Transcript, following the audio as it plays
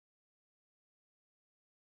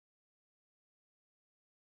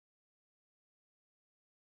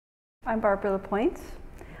I'm Barbara Pointe.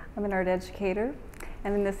 I'm an art educator,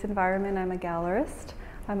 and in this environment I'm a gallerist.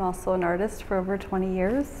 I'm also an artist for over 20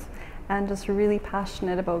 years and just really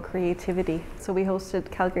passionate about creativity. So we hosted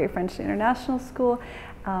Calgary French International School,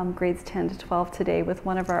 grades 10 to 12 today with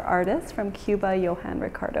one of our artists from Cuba, Johan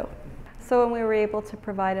Ricardo. So when we were able to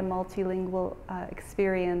provide a multilingual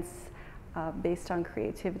experience based on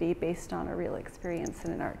creativity, based on a real experience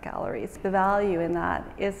in an art gallery. The value in that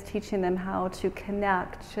is teaching them how to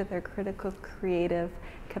connect to their critical creative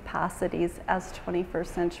capacities as 21st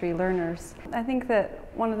century learners. I think that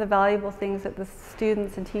one of the valuable things that the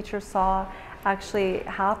students and teachers saw actually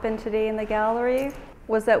happen today in the gallery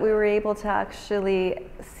was that we were able to actually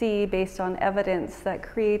see, based on evidence, that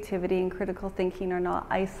creativity and critical thinking are not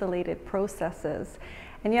isolated processes.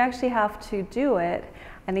 And you actually have to do it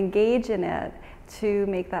and engage in it to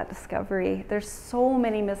make that discovery. There's so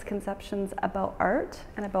many misconceptions about art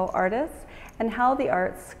and about artists and how the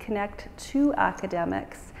arts connect to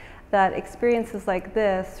academics, that experiences like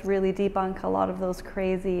this really debunk a lot of those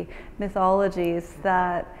crazy mythologies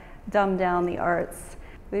that dumb down the arts.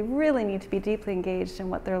 They really need to be deeply engaged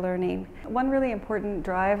in what they're learning. One really important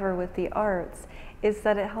driver with the arts is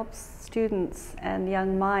that it helps students and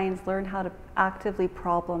young minds learn how to actively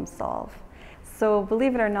problem solve. So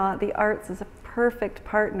believe it or not, the arts is a perfect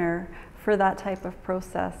partner for that type of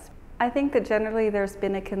process. I think that generally there's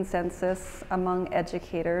been a consensus among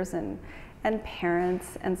educators and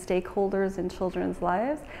parents and stakeholders in children's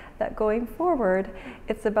lives that going forward,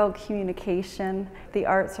 it's about communication. The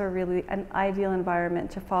arts are really an ideal environment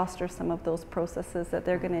to foster some of those processes that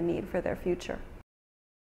they're going to need for their future.